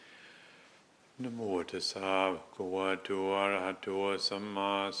นะโมตัสสะภะคะวะโตอะระหะโตสัมม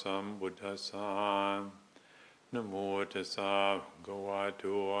าสัมพุทธัสสะนะโมตัสสะภะคะวะโต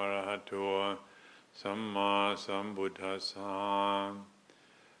อะระหะโตสัมมาสัมพุทธัสสะ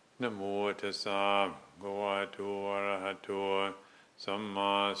นะโมตัสสะภะคะวะโตอะระหะโตสัมม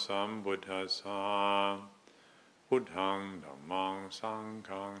าสัมพุทธัสสะพุทธังธัมมังสัง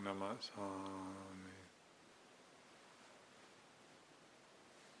ฆังนะมัสสามิ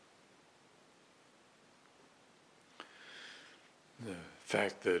The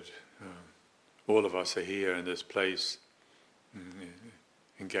fact that all of us are here in this place,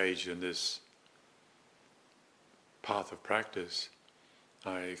 engaged in this path of practice,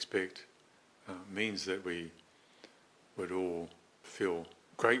 I expect means that we would all feel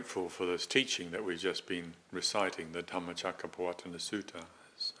grateful for this teaching that we've just been reciting, the Dhammacakkappavattana Sutta.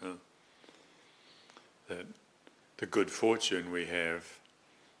 That the good fortune we have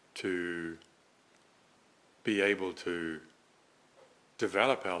to be able to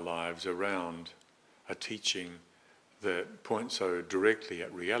develop our lives around a teaching that points so directly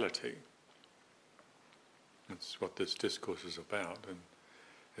at reality. That's what this discourse is about, and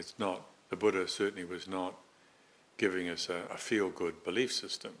it's not, the Buddha certainly was not giving us a feel-good belief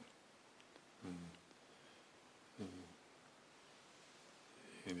system.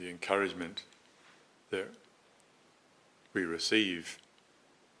 In the encouragement that we receive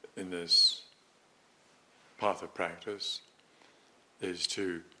in this path of practice is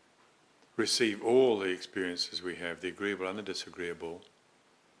to receive all the experiences we have, the agreeable and the disagreeable,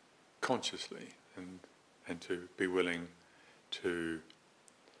 consciously, and to be willing to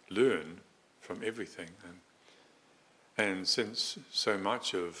learn from everything. And since so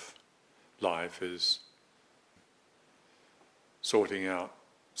much of life is sorting out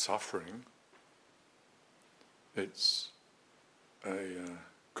suffering, it's a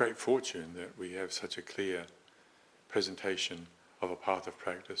great fortune that we have such a clear presentation of a path of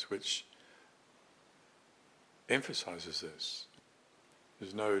practice which emphasizes this.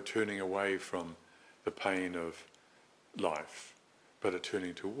 There's no turning away from the pain of life, but a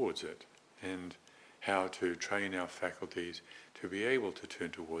turning towards it, and how to train our faculties to be able to turn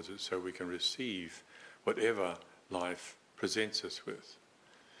towards it so we can receive whatever life presents us with.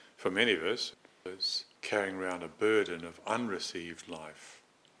 For many of us, it's carrying around a burden of unreceived life,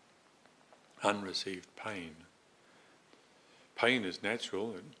 unreceived pain. Pain is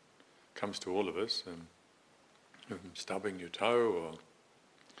natural, it comes to all of us, and stubbing your toe or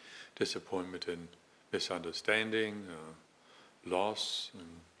disappointment and misunderstanding, loss,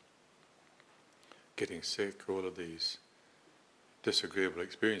 and getting sick, all of these disagreeable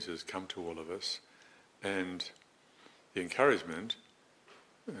experiences come to all of us. And the encouragement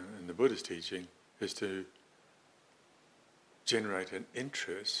in the Buddha's teaching is to generate an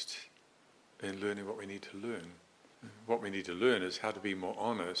interest in learning what we need to learn. What we need to learn is how to be more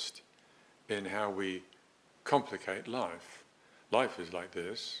honest in how we complicate life. Life is like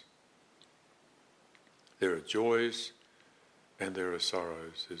this. There are joys and there are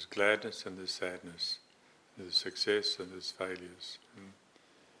sorrows. There's gladness and there's sadness. There's success and there's failures. And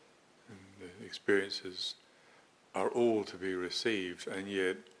the experiences are all to be received, and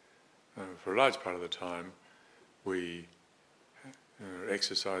yet for a large part of the time we are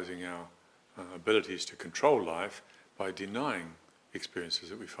exercising our abilities to control life by denying experiences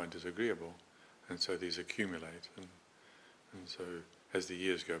that we find disagreeable, and so these accumulate, and so as the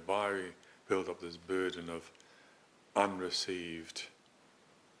years go by we build up this burden of unreceived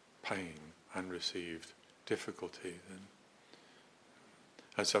pain, unreceived difficulty. And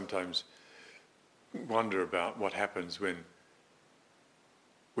I sometimes wonder about what happens when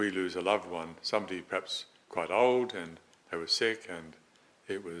we lose a loved one, somebody perhaps quite old and they were sick and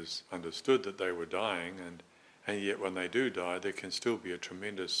it was understood that they were dying, and yet when they do die there can still be a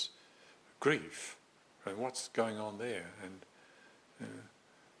tremendous grief. And what's going on there? And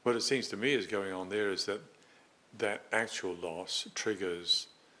what it seems to me is going on there is that actual loss triggers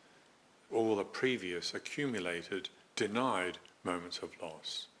all the previous accumulated, denied moments of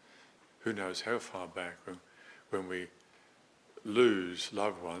loss. Who knows how far back when we lose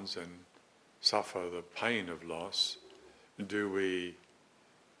loved ones and suffer the pain of loss, do we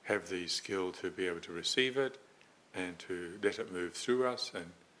have the skill to be able to receive it and to let it move through us and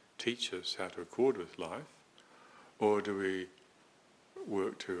teach us how to accord with life, or do we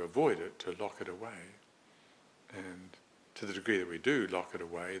work to avoid it, to lock it away? And to the degree that we do lock it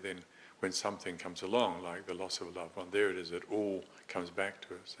away, then when something comes along, like the loss of a loved one, there it is, it all comes back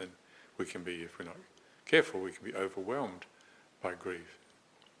to us, and we can be, if we're not careful, we can be overwhelmed by grief.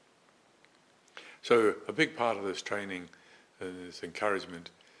 So a big part of this training and this encouragement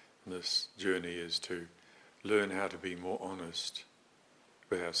in this journey is to learn how to be more honest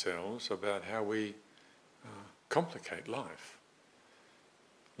with ourselves about how we complicate life.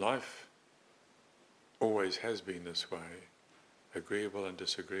 Life always has been this way, agreeable and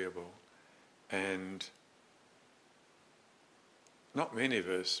disagreeable, and not many of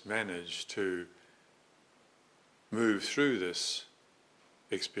us manage to move through this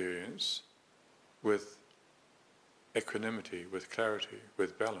experience with equanimity, with clarity,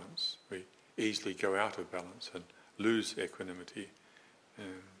 with balance. We easily go out of balance and lose equanimity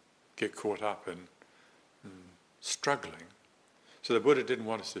and get caught up in struggling. So the Buddha didn't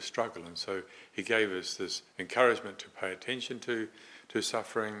want us to struggle, and so he gave us this encouragement to pay attention to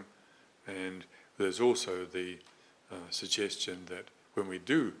suffering, and there's also the suggestion that when we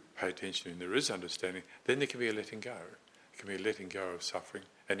do pay attention and there is understanding, then there can be a letting go. It can be a letting go of suffering,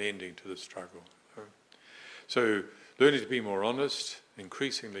 an ending to the struggle. So learning to be more honest,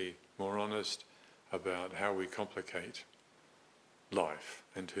 increasingly more honest about how we complicate life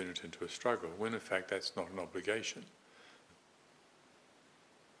and turn it into a struggle, when in fact that's not an obligation.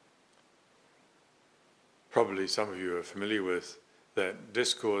 Probably some of you are familiar with that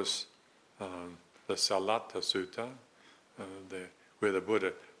discourse, the Salatta Sutta, where the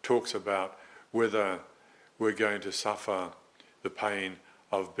Buddha talks about whether we're going to suffer the pain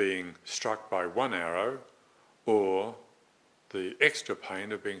of being struck by one arrow or the extra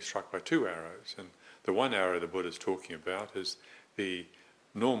pain of being struck by two arrows. And the one arrow the Buddha is talking about is the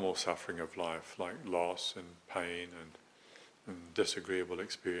normal suffering of life, like loss and pain and disagreeable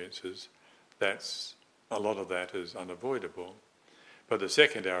experiences. A lot of that is unavoidable. But the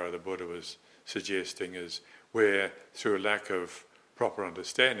second arrow the Buddha was suggesting is where, through a lack of proper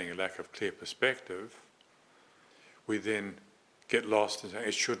understanding, a lack of clear perspective, we then get lost in saying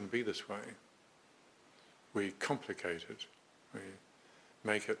it shouldn't be this way. We complicate it. We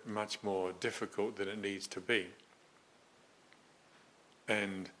make it much more difficult than it needs to be.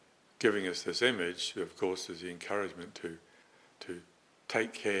 And giving us this image, of course, is the encouragement to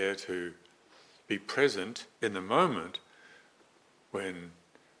take care, to be present in the moment when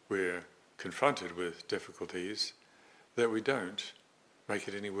we're confronted with difficulties, that we don't make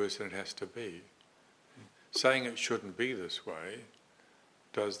it any worse than it has to be. Saying it shouldn't be this way,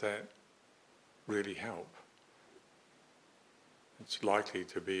 does that really help? It's likely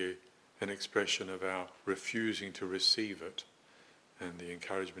to be an expression of our refusing to receive it, and the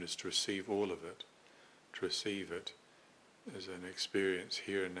encouragement is to receive all of it, to receive it as an experience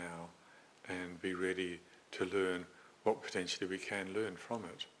here and now, and be ready to learn what potentially we can learn from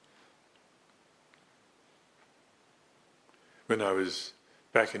it. When I was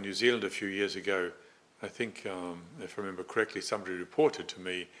back in New Zealand a few years ago, I think, if I remember correctly, somebody reported to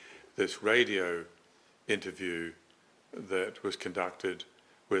me this radio interview that was conducted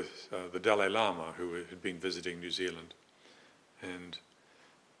with the Dalai Lama, who had been visiting New Zealand. And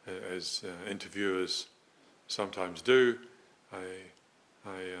as interviewers sometimes do,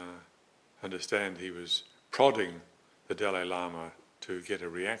 I understand he was prodding the Dalai Lama to get a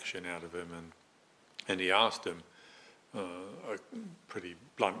reaction out of him, and he asked him a pretty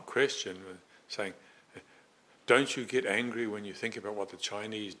blunt question, saying, "Don't you get angry when you think about what the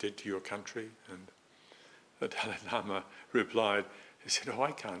Chinese did to your country?" And the Dalai Lama replied, he said,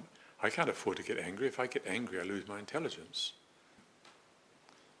 I can't afford to get angry. If I get angry, I lose my intelligence.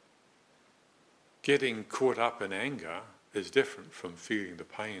 Getting caught up in anger is different from feeling the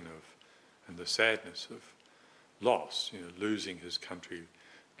pain of and the sadness of loss, losing his country,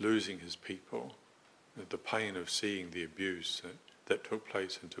 losing his people, the pain of seeing the abuse that took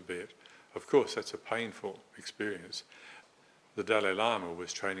place in Tibet. Of course, that's a painful experience. The Dalai Lama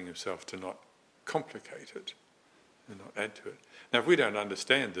was training himself to not complicate it and not add to it. Now, if we don't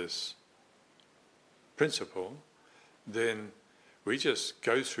understand this principle, then we just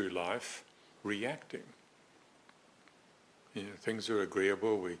go through life reacting. Things are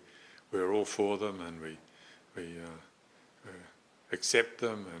agreeable, we're all for them, and we accept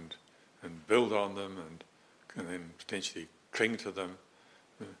them and build on them and then potentially cling to them.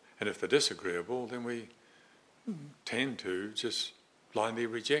 And if they're disagreeable, then we tend to just blindly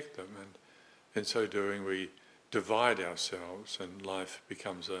reject them. And in so doing, we divide ourselves, and life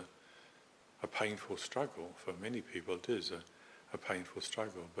becomes a painful struggle. For many people, it is a painful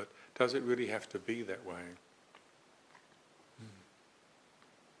struggle. But does it really have to be that way?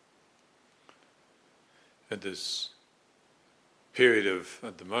 At this period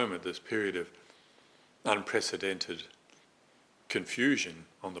at the moment, this period of unprecedented confusion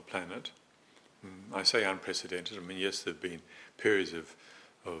on the planet. I say unprecedented, I mean, yes, there have been periods of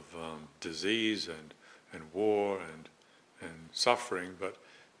disease and war and suffering, but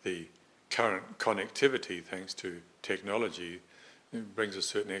the current connectivity, thanks to technology, it brings a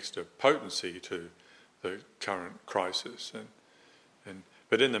certain extra potency to the current crisis.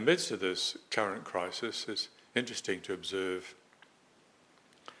 But in the midst of this current crisis, it's interesting to observe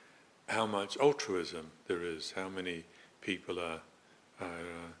how much altruism there is, how many people are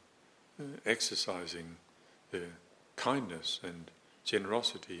exercising their kindness and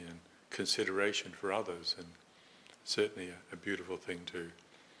generosity and consideration for others, and certainly a beautiful thing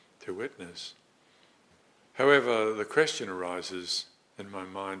to witness. However, the question arises in my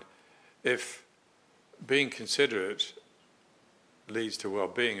mind, if being considerate leads to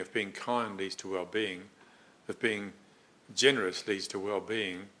well-being, if being kind leads to well-being, if being generous leads to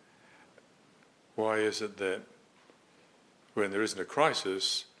well-being, why is it that when there isn't a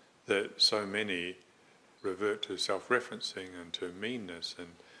crisis that so many revert to self-referencing and to meanness and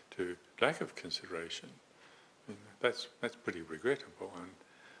to lack of consideration? And that's pretty regrettable. And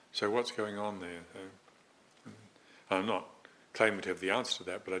so what's going on there? I'm not claiming to have the answer to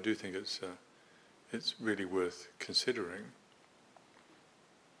that, but I do think it's really worth considering.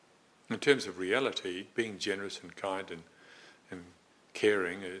 In terms of reality, being generous and kind and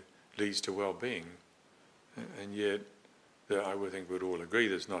caring leads to well-being. And yet, I would think we'd all agree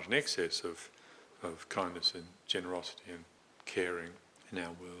there's not an excess of kindness and generosity and caring in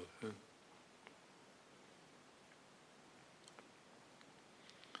our world.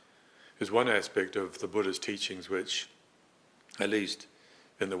 There's one aspect of the Buddha's teachings which, at least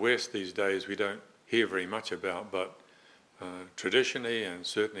in the West these days, we don't hear very much about, but traditionally and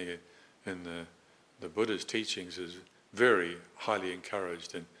certainly in the Buddha's teachings is very highly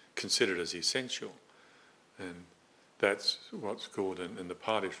encouraged and considered as essential. And that's what's called, in the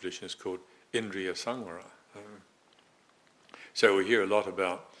Pali tradition, is called Indriya Samvara. So we hear a lot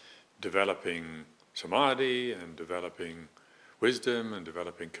about developing samadhi and developing wisdom and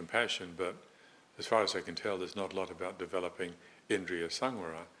developing compassion, but as far as I can tell, there's not a lot about developing Indriya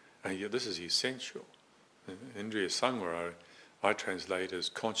Samvara, and yet this is essential. Indriya Samvara I translate as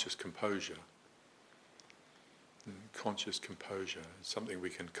conscious composure. Conscious composure is something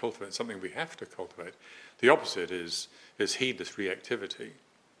we can cultivate, something we have to cultivate. The opposite is heedless reactivity.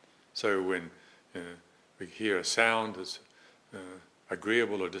 So when we hear a sound that's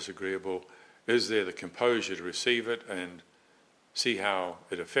agreeable or disagreeable, is there the composure to receive it and see how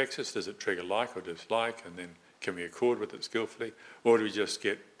it affects us? Does it trigger like or dislike? And then can we accord with it skillfully? Or do we just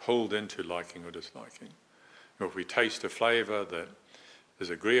get pulled into liking or disliking? Or if we taste a flavour that is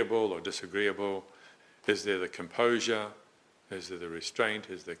agreeable or disagreeable, is there the composure? Is there the restraint?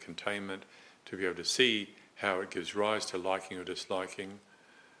 Is there containment to be able to see how it gives rise to liking or disliking?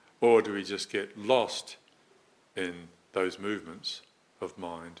 Or do we just get lost in those movements of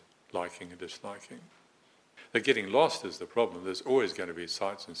mind, liking and disliking? The getting lost is the problem. There's always going to be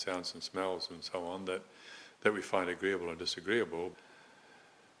sights and sounds and smells and so on that we find agreeable or disagreeable.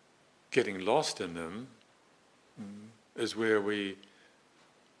 Getting lost in them is where we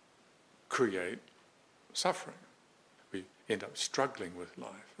create suffering. We end up struggling with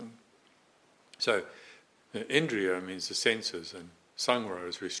life. And so Indriya means the senses and Samvara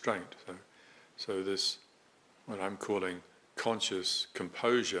is restraint. So this, what I'm calling conscious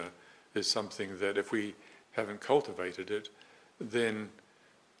composure, is something that if we haven't cultivated it, then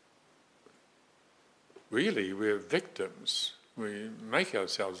really we're victims. We make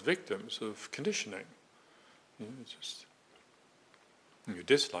ourselves victims of conditioning. It's just, you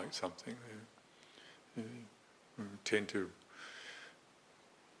dislike something, you tend to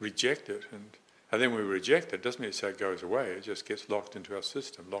reject it, and then we reject it. Doesn't mean it goes away, it just gets locked into our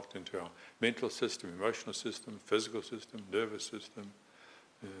system, locked into our mental system, emotional system, physical system, nervous system,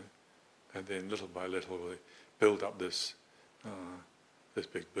 and then little by little we build up this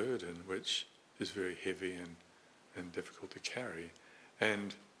big burden which is very heavy and difficult to carry.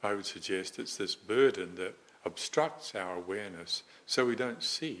 And I would suggest it's this burden that obstructs our awareness, so we don't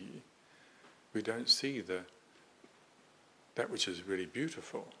see that which is really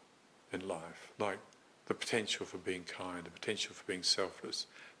beautiful in life, like the potential for being kind, the potential for being selfless,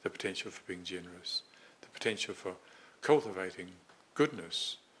 the potential for being generous, the potential for cultivating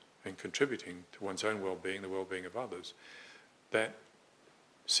goodness and contributing to one's own well-being, the well-being of others. That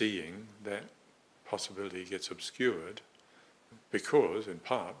seeing, that possibility gets obscured in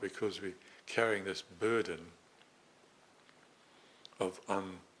part because we're carrying this burden of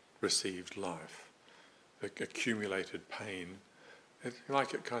unreceived life, accumulated pain. It's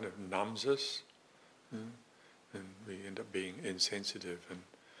like it kind of numbs us, and we end up being insensitive and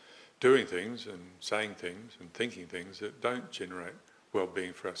doing things and saying things and thinking things that don't generate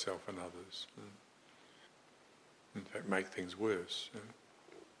well-being for ourselves and others. In fact, make things worse.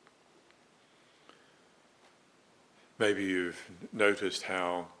 maybe you've noticed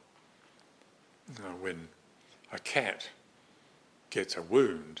how when a cat gets a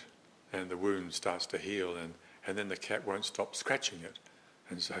wound and the wound starts to heal and then the cat won't stop scratching it,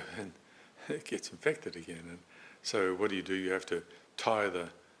 and so and it gets infected again. And so what do? You have to tie the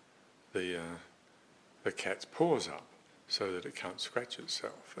cat's paws up so that it can't scratch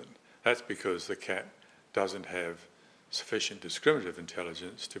itself, and that's because the cat doesn't have sufficient discriminative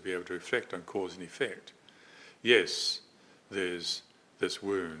intelligence to be able to reflect on cause and effect. Yes, there's this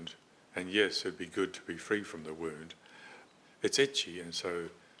wound, and yes, it'd be good to be free from the wound. It's itchy, and so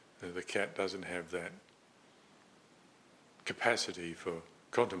the cat doesn't have that capacity for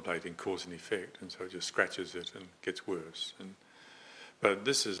contemplating cause and effect, and so it just scratches it and gets worse. But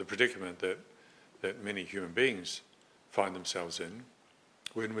this is a predicament that many human beings find themselves in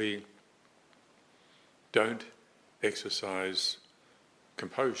when we don't exercise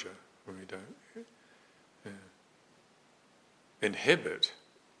composure, when we don't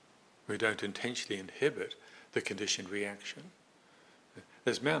we don't intentionally inhibit the conditioned reaction.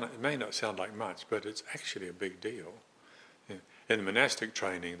 It may not sound like much, but it's actually a big deal. In the monastic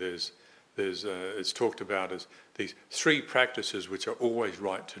training, it's talked about as these 3 practices which are always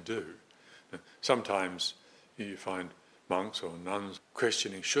right to do. Sometimes you find monks or nuns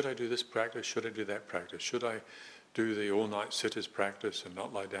questioning, should I do this practice, should I do that practice, should I do the all-night sitters practice and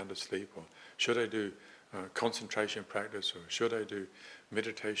not lie down to sleep, or should I do concentration practice, or should I do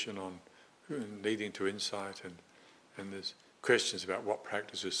meditation on leading to insight, and there's questions about what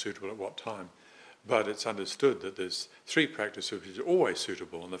practice is suitable at what time. But it's understood that there's 3 practices which are always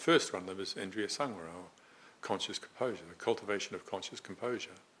suitable, and the first one of them is Indriya Samvara, or conscious composure, the cultivation of conscious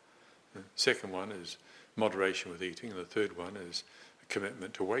composure. The second one is moderation with eating, and the third one is a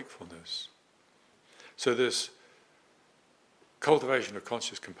commitment to wakefulness. So this cultivation of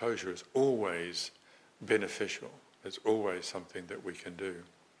conscious composure is always beneficial. It's always something that we can do.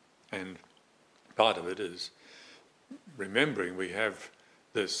 And part of it is remembering we have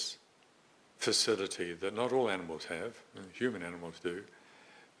this facility that not all animals have, and human animals do,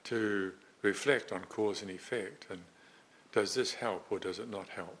 to reflect on cause and effect. And does this help or does it not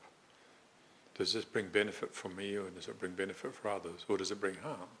help? Does this bring benefit for me, or does it bring benefit for others, or does it bring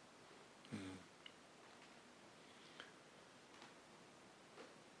harm?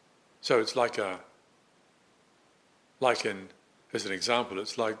 So it's as an example,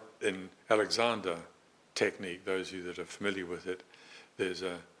 it's like in Alexander technique, those of you that are familiar with it, there's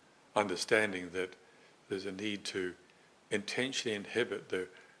a understanding that there's a need to intentionally inhibit the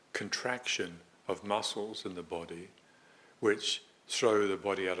contraction of muscles in the body, which throw the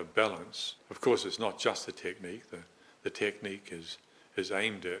body out of balance. Of course, it's not just the technique. The technique is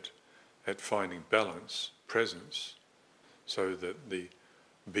aimed at finding balance, presence, so that the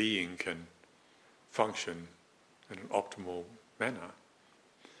being can function in an optimal manner.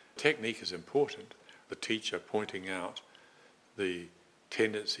 Technique is important. The teacher pointing out the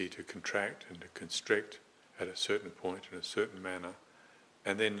tendency to contract and to constrict at a certain point in a certain manner,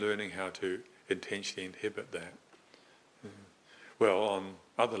 and then learning how to intentionally inhibit that. Well, on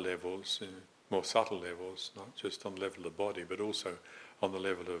other levels, more subtle levels, not just on the level of the body, but also on the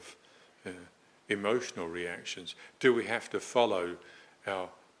level of emotional reactions, do we have to follow our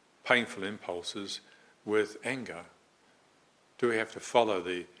painful impulses with anger? Do we have to follow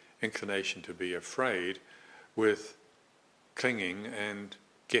the inclination to be afraid with clinging and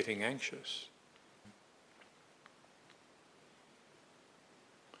getting anxious?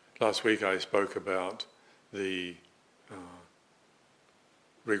 Last week I spoke about the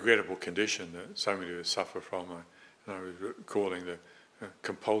regrettable condition that so many of us suffer from, and I was calling the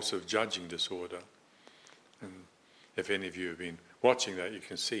compulsive judging disorder. And if any of you have been watching that, you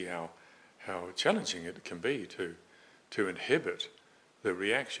can see how challenging it can be to inhibit the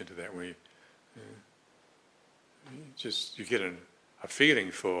reaction to that. You get a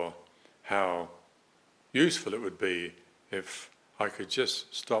feeling for how useful it would be if I could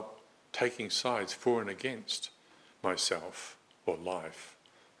just stop taking sides for and against myself or life.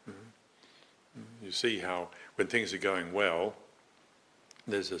 You see how when things are going well,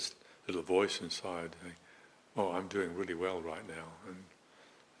 there's this little voice inside saying, "Oh, I'm doing really well right now,"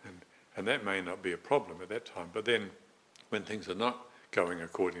 and that may not be a problem at that time. But then, when things are not going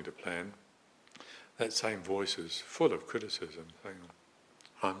according to plan, that same voice is full of criticism, saying,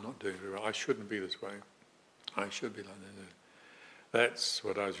 "I'm not doing very well. I shouldn't be this way. I should be like that." That's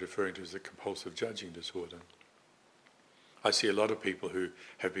what I was referring to as the compulsive judging disorder. I see a lot of people who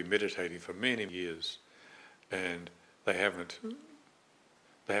have been meditating for many years, and they haven't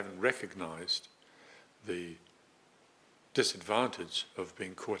recognized the disadvantage of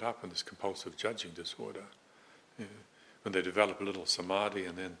being caught up in this compulsive judging disorder. when they develop a little samadhi,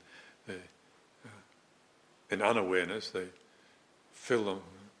 and then in unawareness they fill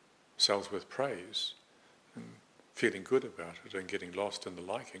themselves with praise and feeling good about it and getting lost in the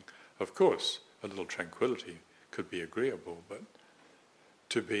liking. Of course, a little tranquility could be agreeable, but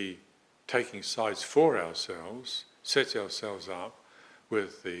to be taking sides for ourselves sets ourselves up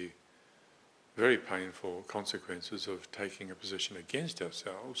with the very painful consequences of taking a position against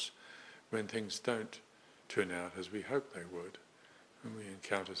ourselves when things don't turn out as we hope they would, and we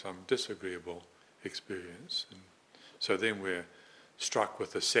encounter some disagreeable experience. And so then we're struck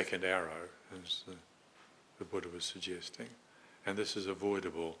with the second arrow, as the Buddha was suggesting. And this is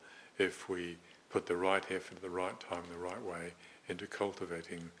avoidable if we put the right effort at the right time, the right way, into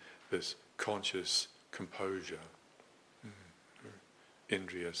cultivating this conscious composure,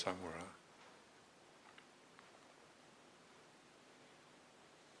 Indriya Samvara.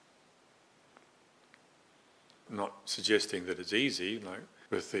 Not suggesting that it's easy, like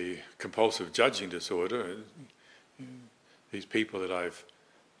with the compulsive judging disorder, these people that I've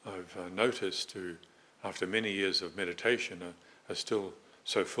noticed who, after many years of meditation, are still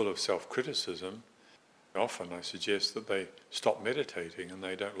so full of self-criticism. Often I suggest that they stop meditating, and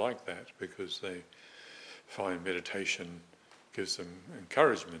they don't like that because they find meditation gives them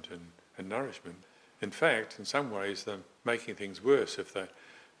encouragement and nourishment. In fact, in some ways, they're making things worse if they're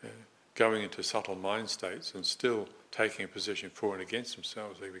going into subtle mind states and still taking a position for and against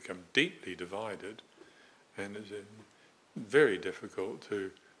themselves. They become deeply divided, and it's very difficult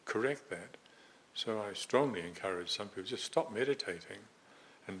to correct that. So I strongly encourage some people just stop meditating,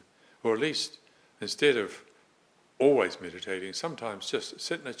 or at least instead of always meditating, sometimes just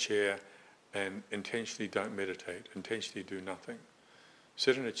sit in a chair and intentionally don't meditate, intentionally do nothing.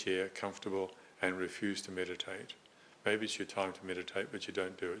 Sit in a chair, comfortable, and refuse to meditate. Maybe it's your time to meditate, but you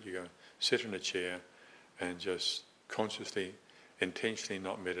don't do it. You go sit in a chair and just consciously, intentionally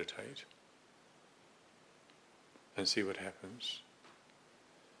not meditate, and see what happens.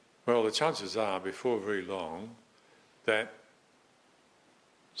 Well, the chances are, before very long, that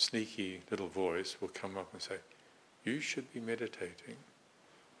sneaky little voice will come up and say, "You should be meditating.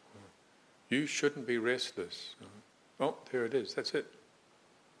 You shouldn't be restless." Oh, there it is. That's it.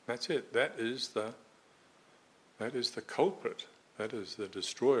 That's it. That is the culprit. That is the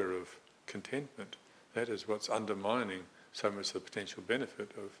destroyer of contentment. That is what's undermining so much of the potential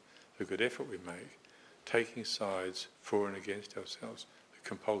benefit of the good effort we make, taking sides for and against ourselves, the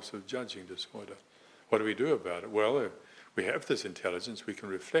compulsive judging disorder. What do we do about it? Well, if we have this intelligence, we can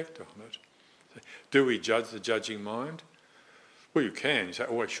reflect on it. Do we judge the judging mind? Well, you can. You say,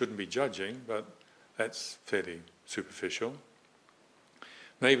 "Oh, I shouldn't be judging," but that's fairly superficial.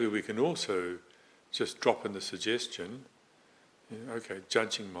 Maybe we can also just drop in the suggestion, okay,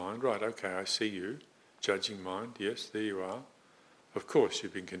 judging mind, right, okay, I see you, judging mind, yes, there you are. Of course,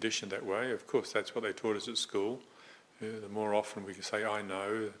 you've been conditioned that way. Of course, that's what they taught us at school. The more often we can say, "I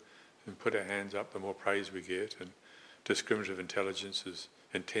know," and put our hands up, the more praise we get, and discriminative intelligence is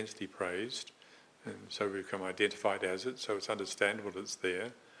intensely praised, and so we become identified as it, so it's understandable that it's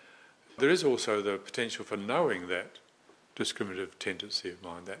there. There is also the potential for knowing that discriminative tendency of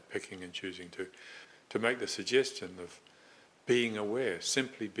mind, that picking and choosing, to make the suggestion of being aware,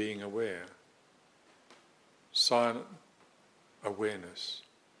 simply being aware, silent awareness,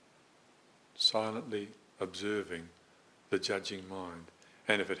 silently observing the judging mind.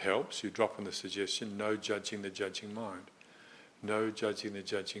 And if it helps, you drop in the suggestion, no judging the judging mind, no judging the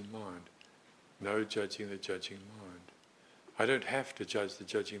judging mind, no judging the judging mind. I don't have to judge the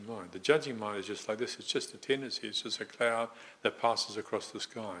judging mind. The judging mind is just like this. It's just a tendency. It's just a cloud that passes across the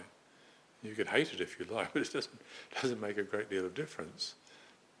sky. You can hate it if you like, but it doesn't make a great deal of difference.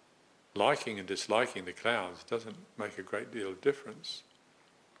 Liking and disliking the clouds doesn't make a great deal of difference.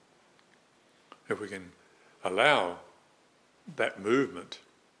 If we can allow that movement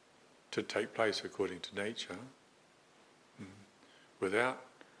to take place according to nature, without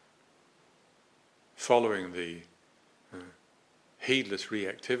following the heedless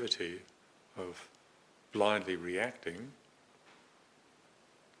reactivity of blindly reacting,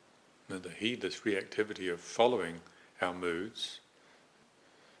 and the heedless reactivity of following our moods,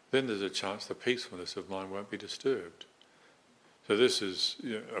 then there's a chance the peacefulness of mind won't be disturbed. So this is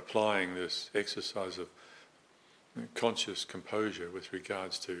applying this exercise of conscious composure with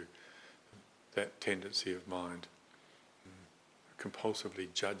regards to that tendency of mind,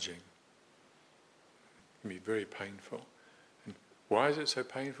 compulsively judging. It can be very painful. And why is it so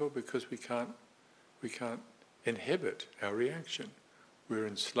painful? Because we can't inhibit our reaction. We're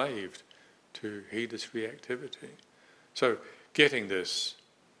enslaved to heedless reactivity. So getting this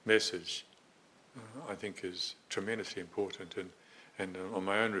message I think is tremendously important. And on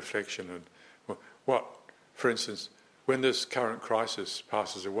my own reflection, and what, for instance, when this current crisis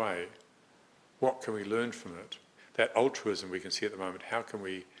passes away, what can we learn from it? That altruism we can see at the moment, how can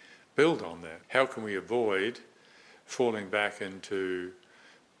we build on that? How can we avoid falling back into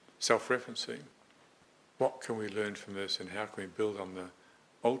self-referencing? What can we learn from this, and how can we build on the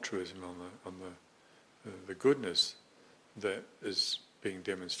altruism, on the goodness that is being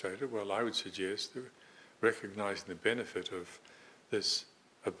demonstrated? Well, I would suggest that recognizing the benefit of this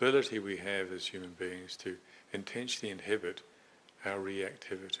ability we have as human beings to intentionally inhibit our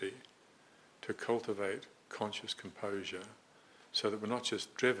reactivity, to cultivate conscious composure, so that we're not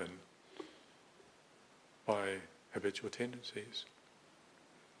just driven by habitual tendencies.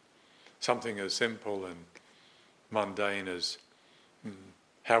 Something as simple and mundane as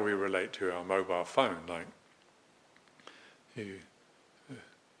how we relate to our mobile phone, like you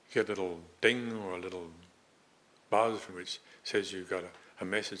get a little ding or a little buzz from which says you've got a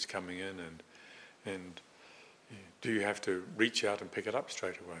message coming in, and do you have to reach out and pick it up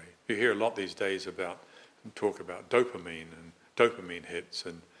straight away? You hear a lot these days talk about dopamine and dopamine hits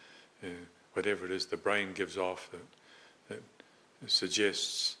and whatever it is the brain gives off that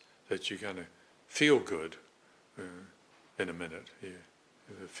suggests that you're going to feel good in a minute.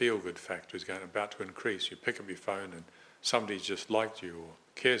 The feel-good factor is about to increase. You pick up your phone and somebody's just liked you or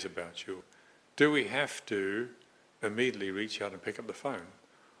cares about you. Do we have to immediately reach out and pick up the phone?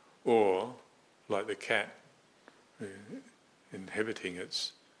 Or, like the cat inhibiting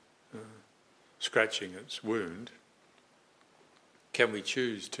its, scratching its wound, can we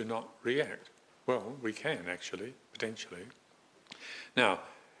choose to not react? Well, we can actually, potentially. Now,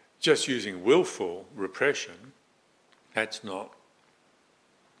 just using willful repression, that's not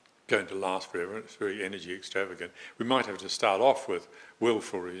going to last forever. It's very energy extravagant. We might have to start off with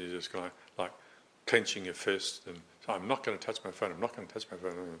willful, you're just going like clenching your fist and I'm not going to touch my phone, I'm not going to touch my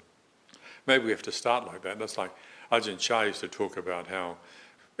phone. Maybe we have to start like that. That's like Ajahn Chah used to talk about how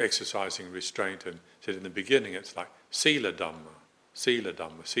exercising restraint, and said in the beginning it's like Sila Dhamma, Sila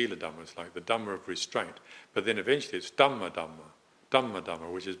Dhamma, Sila Dhamma. It's like the Dhamma of restraint. But then eventually it's Dhamma Dhamma, Dhamma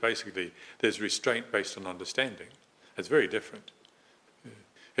Dhamma, which is basically there's restraint based on understanding. It's very different.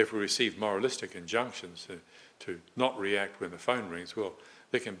 If we receive moralistic injunctions to not react when the phone rings, well,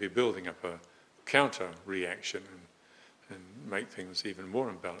 they can be building up a counter-reaction and make things even more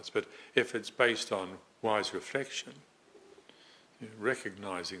imbalanced. But if it's based on wise reflection,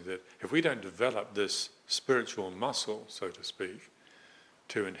 recognizing that if we don't develop this spiritual muscle, so to speak,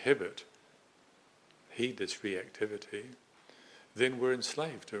 to inhibit heedless reactivity, then we're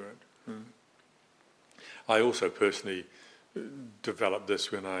enslaved to it. I also personally developed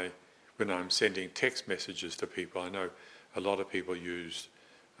this when I'm sending text messages to people. I know a lot of people use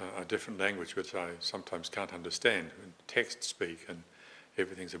a different language which I sometimes can't understand, text speak, and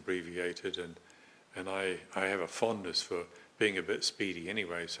everything's abbreviated, and I have a fondness for being a bit speedy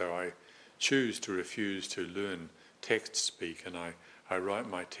anyway, so I choose to refuse to learn text speak, and I write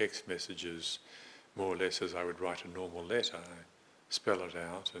my text messages more or less as I would write a normal letter. I spell it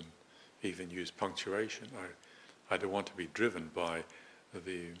out and even use punctuation. I don't want to be driven by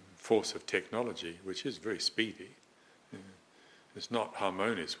the force of technology, which is very speedy. It's not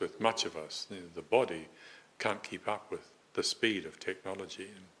harmonious with much of us. The body can't keep up with the speed of technology,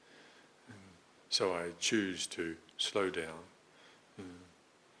 and so I choose to slow down.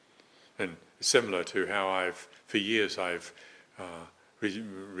 And similar to how for years I've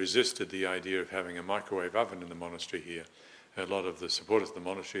resisted the idea of having a microwave oven in the monastery here. A lot of the supporters of the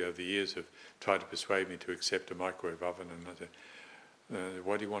monastery over the years have tried to persuade me to accept a microwave oven, and I said,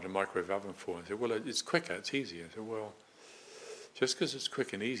 what do you want a microwave oven for? I said, well, it's quicker, it's easier. I said, well, just because it's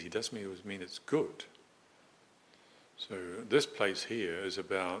quick and easy doesn't mean it's good. So this place here is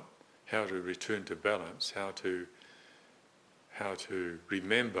about how to return to balance, how to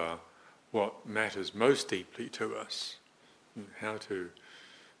remember what matters most deeply to us, how to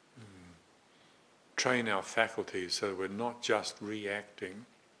train our faculties so that we're not just reacting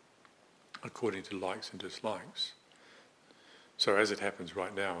according to likes and dislikes. So as it happens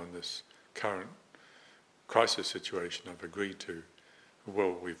right now in this current crisis situation, I've agreed to,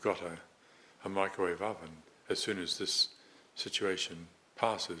 well, we've got a microwave oven. As soon as this situation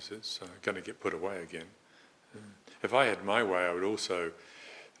passes, it's going to get put away again. If I had my way, I would also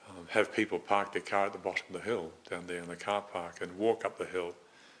have people park their car at the bottom of the hill, down there in the car park, and walk up the hill,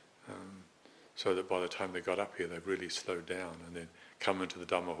 so that by the time they got up here, they've really slowed down, and then come into the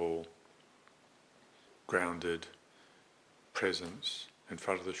Dhamma hall, grounded, presence in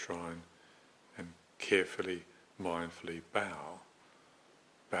front of the shrine, and carefully, mindfully bow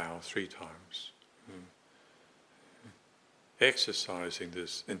 3 times. exercising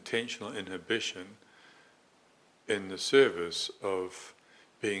this intentional inhibition in the service of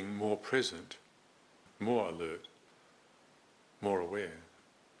being more present, more alert, more aware.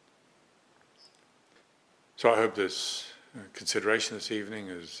 So I hope this consideration this evening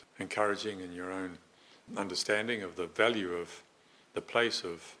is encouraging in your own understanding of the value of the place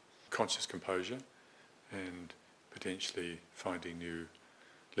of conscious composure and potentially finding new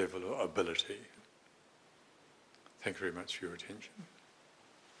level of ability. Thank you very much for your attention.